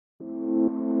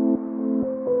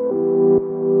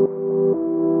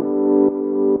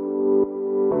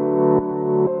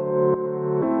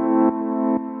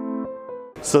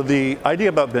So the idea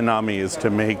about Bitnami is to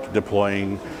make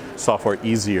deploying software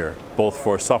easier, both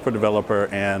for software developer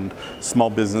and small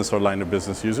business or line of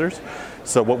business users.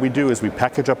 So what we do is we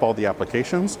package up all the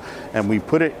applications and we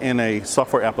put it in a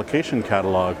software application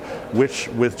catalog, which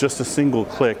with just a single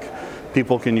click,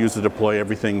 people can use to deploy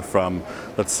everything from,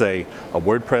 let's say, a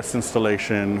WordPress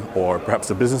installation or perhaps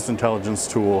a business intelligence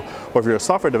tool, or if you're a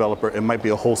software developer, it might be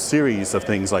a whole series of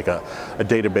things like a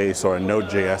database or a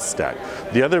Node.js stack.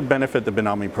 The other benefit that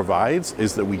Bitnami provides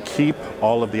is that we keep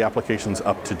all of the applications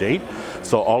up to date,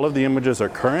 so all of the images are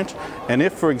current, and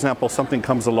if, for example, something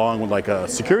comes along with like a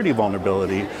security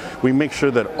vulnerability, we make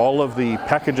sure that all of the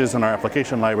packages in our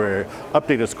application library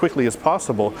update as quickly as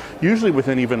possible, usually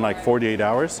within even like 48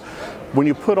 hours. When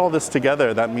you put all this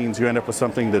together, that means you end up with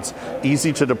something that's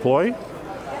easy to deploy,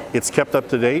 it's kept up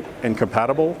to date and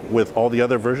compatible with all the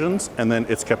other versions, and then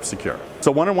it's kept secure.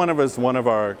 So One is one of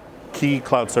our key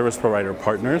cloud service provider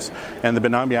partners, and the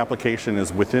Bitnami application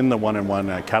is within the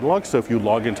One catalog. So if you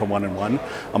log into One,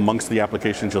 amongst the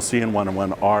applications you'll see in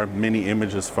One are many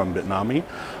images from Bitnami.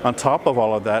 On top of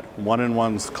all of that,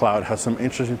 One's cloud has some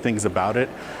interesting things about it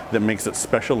that makes it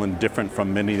special and different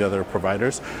from many other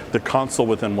providers. The console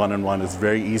within One is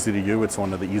very easy to use. It's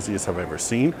one of the easiest I've ever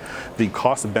seen. The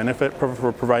cost benefit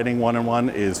for providing One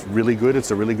is really good.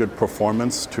 It's a really good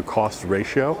performance to cost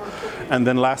ratio. And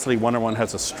then lastly, One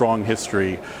has a strong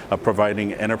history of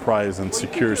providing enterprise and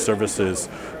secure services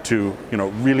to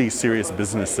really serious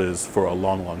businesses for a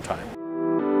long time.